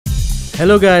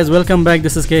Hello guys, welcome back.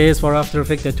 This is KS for After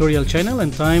Effects tutorial channel,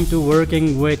 and time to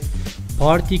working with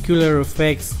particular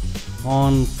effects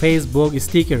on Facebook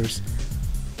stickers.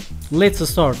 Let's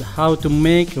start how to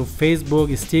make a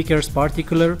Facebook stickers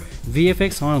particular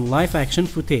VFX on live action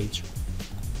footage.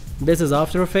 This is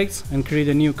After Effects, and create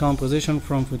a new composition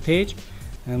from footage,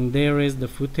 and there is the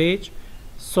footage.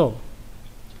 So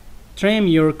trim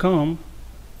your comb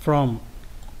from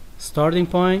starting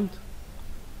point,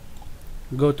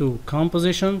 go to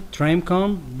composition, trim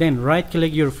comb, then right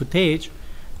click your footage,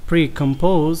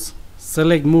 pre-compose,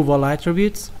 select move all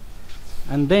attributes,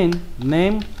 and then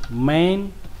name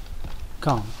main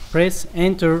comb. Press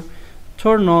enter,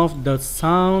 turn off the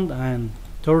sound and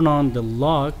turn on the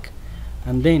lock,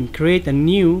 and then create a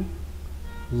new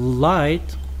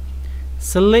light.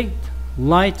 Select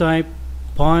light type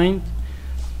point.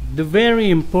 The very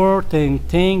important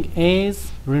thing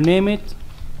is rename it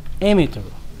emitter.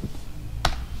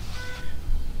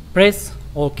 Press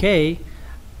OK,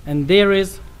 and there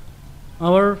is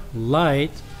our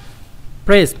light.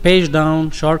 Press page down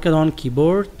shortcut on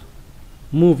keyboard,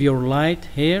 move your light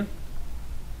here,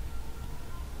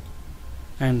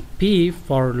 and P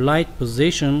for light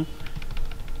position.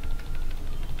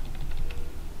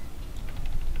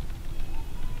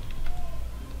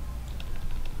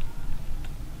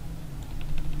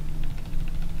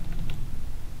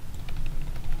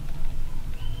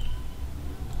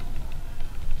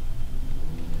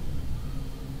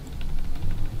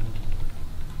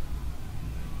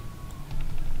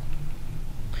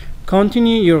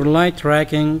 Continue your light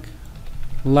tracking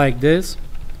like this.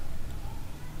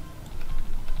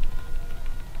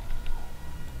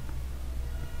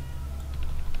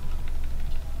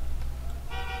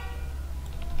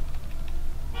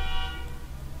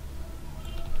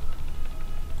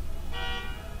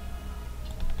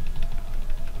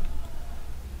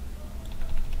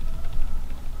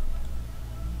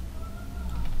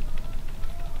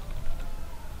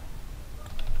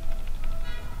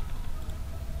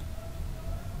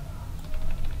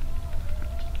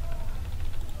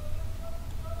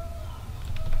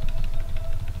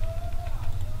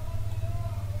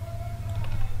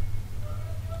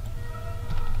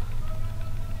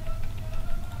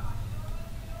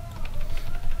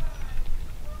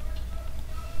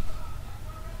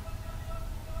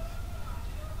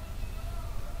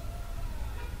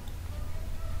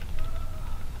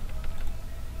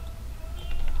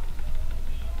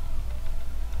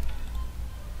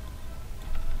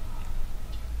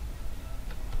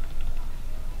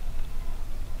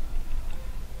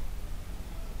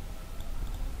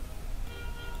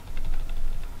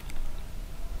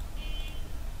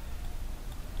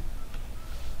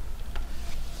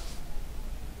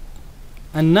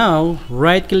 And now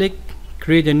right click,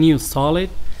 create a new solid,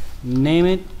 name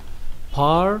it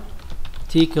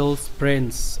particles,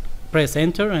 press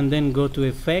enter, and then go to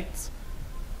effects,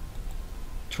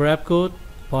 Trapcode,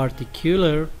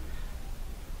 particular,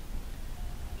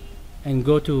 and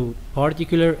go to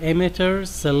particular emitter,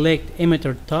 select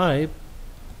emitter type,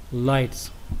 lights.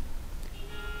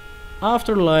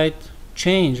 After light,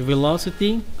 change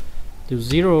velocity to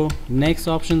 0, next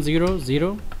option 0,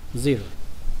 0, 0.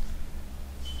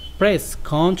 Press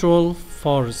Ctrl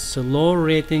for slow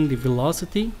rating the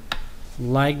velocity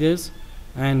like this,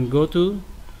 and go to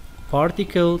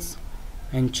particles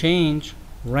and change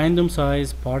random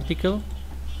size particle.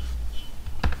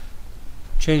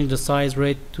 Change the size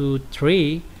rate to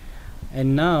 3,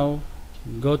 and now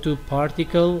go to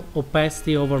particle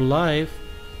opacity over life.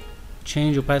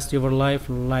 Change opacity over life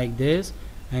like this,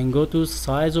 and go to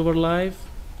size over life,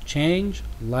 change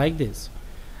like this,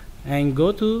 and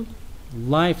go to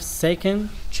life second,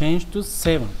 change to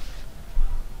 7.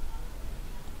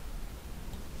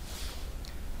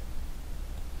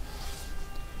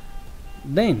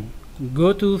 Then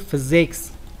go to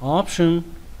physics option,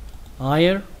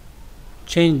 higher,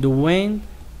 change the wind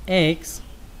X,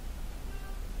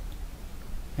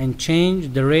 and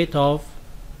change the rate of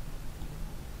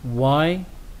Y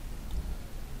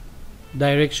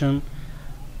direction,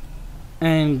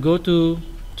 and go to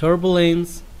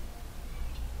turbulence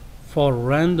for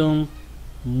random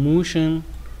motion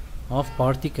of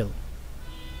particle.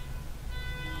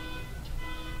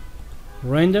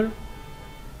 Render.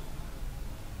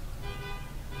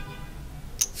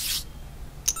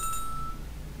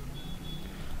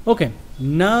 Okay,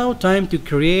 now time to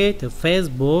create a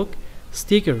Facebook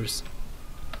stickers.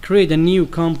 Create a new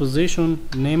composition,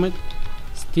 name it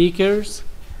stickers,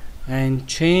 and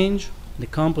change the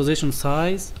composition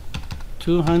size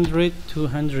 200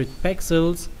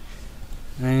 pixels,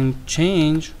 and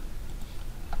change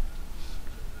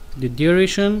the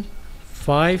duration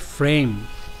 5 frame.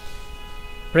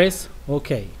 Press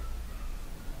OK.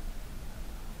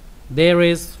 There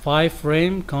is 5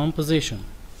 frame composition.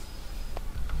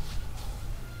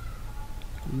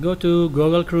 Go to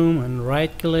Google Chrome and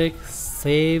right click,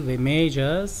 save image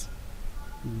as,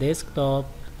 desktop,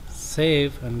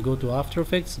 save, and go to After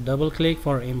Effects, double click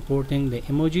for importing the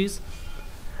emojis,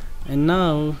 and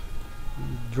now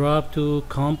drop to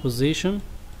composition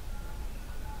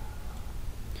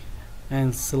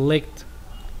and select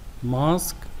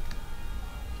mask,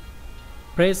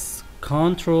 press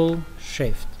Ctrl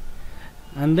Shift,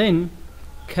 and then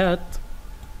cut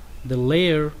the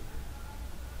layer,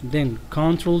 then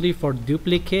Ctrl D for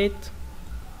duplicate,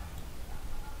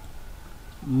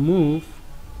 move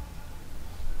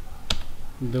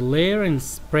the layer and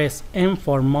press M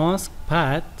for mask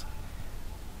path,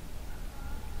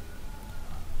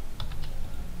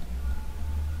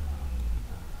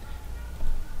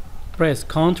 press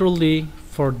Ctrl D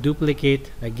for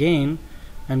duplicate again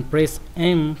and press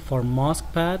M for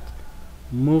mask path,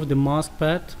 move the mask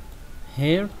path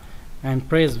here and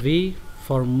press V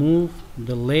for move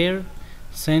the layer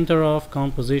center of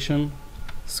composition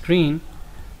screen,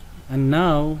 and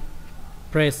now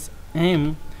press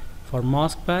M for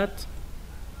mask path,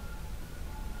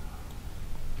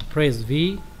 press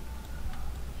V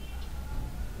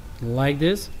like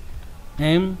this,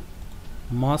 M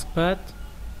mask path,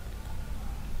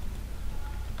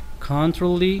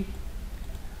 Ctrl D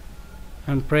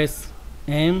and press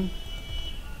M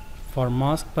for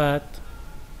mask path,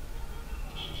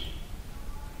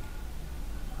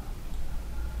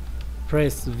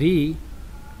 press V,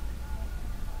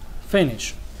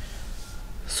 finish.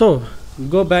 So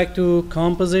go back to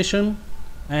composition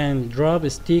and drop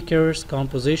stickers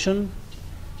composition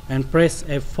and press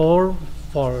F4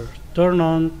 for turn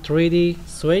on 3D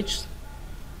switch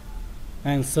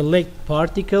and select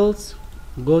particles,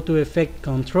 go to effect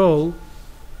control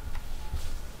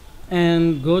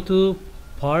and go to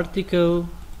particle,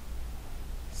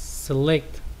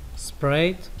 select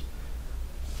sprite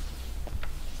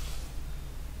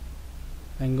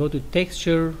and go to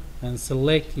texture and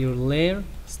select your layer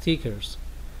stickers,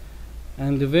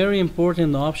 and the very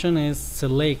important option is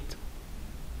select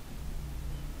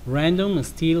random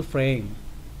steel frame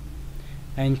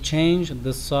and change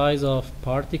the size of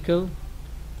particle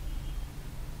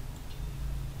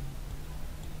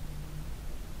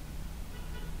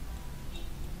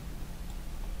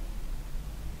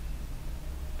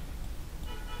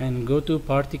and go to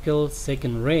particle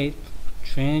second rate,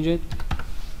 change it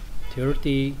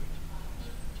 30,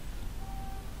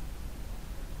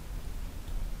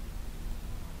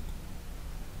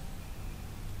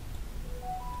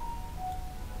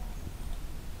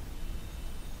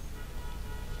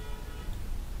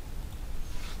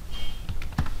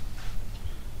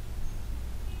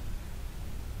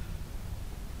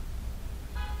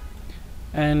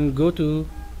 and go to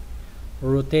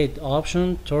rotate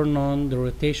option, turn on the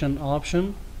rotation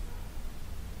option.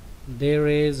 There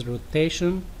is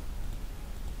rotation,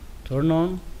 turn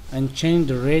on and change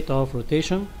the rate of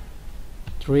rotation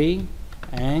 3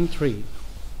 and 3.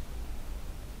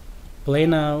 Play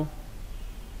now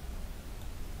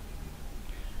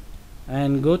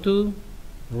and go to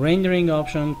rendering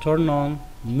option, turn on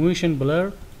motion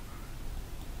blur,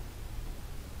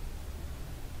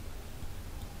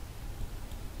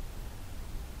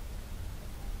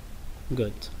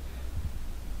 good.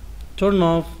 Turn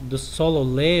off the solo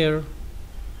layer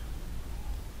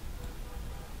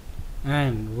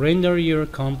and render your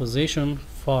composition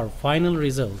for final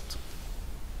result.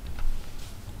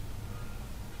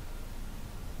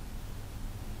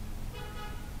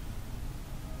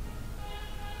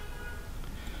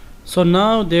 So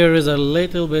now there is a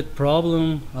little bit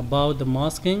problem about the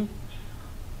masking.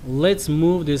 Let's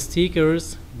move the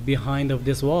stickers behind of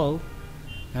this wall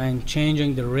and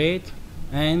changing the rate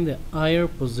and the eye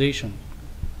position.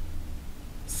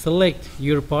 Select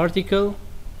your particle,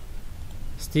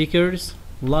 stickers,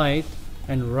 light,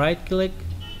 and right click,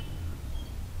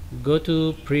 go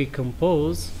to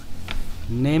pre-compose,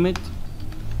 name it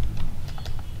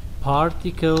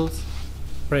particles,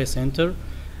 press enter,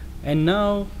 and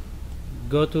now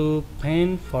go to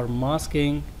pen for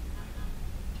masking,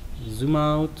 zoom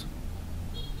out,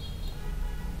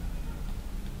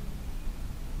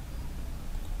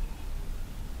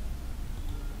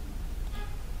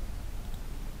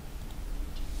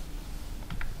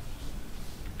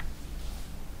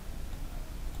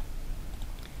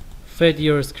 fit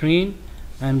your screen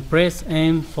and press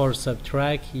M for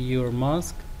subtract your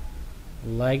mask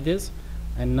like this,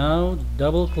 and now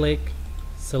double click,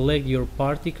 select your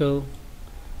particle,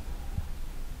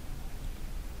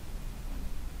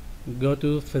 go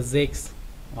to physics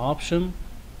option,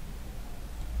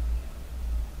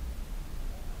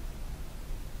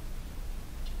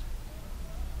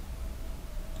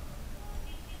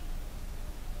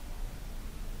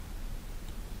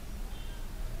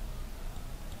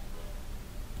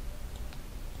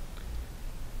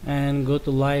 and go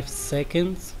to life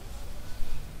seconds,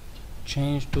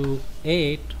 change to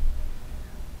 8,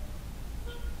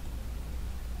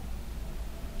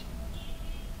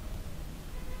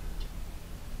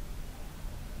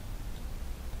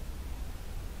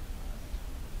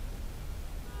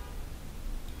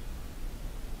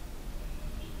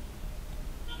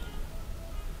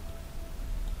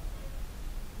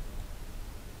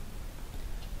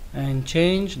 and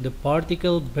change the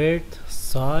particle birth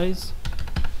size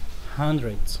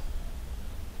hundreds.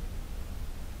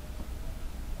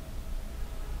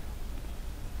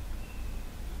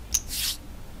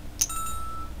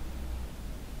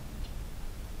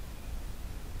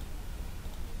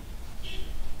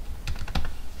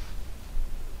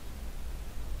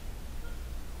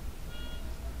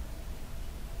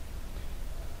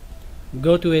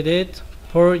 Go to edit,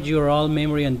 purge your all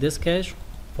memory and disk cache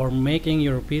for making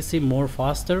your PC more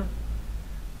faster,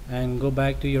 and go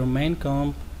back to your main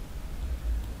comp,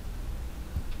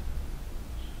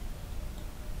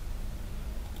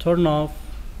 turn off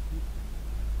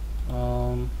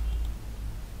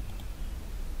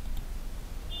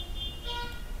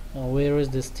where is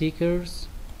the stickers?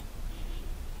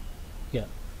 Yeah,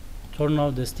 turn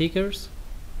off the stickers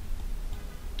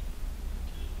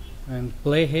and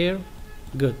play here.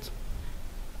 Good.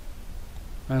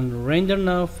 And render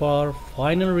now for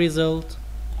final result.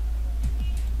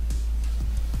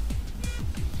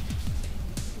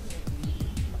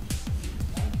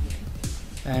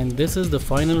 And this is the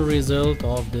final result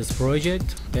of this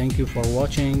project. Thank you for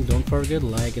watching. Don't forget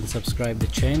like and subscribe the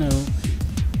channel.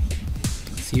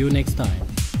 See you next time.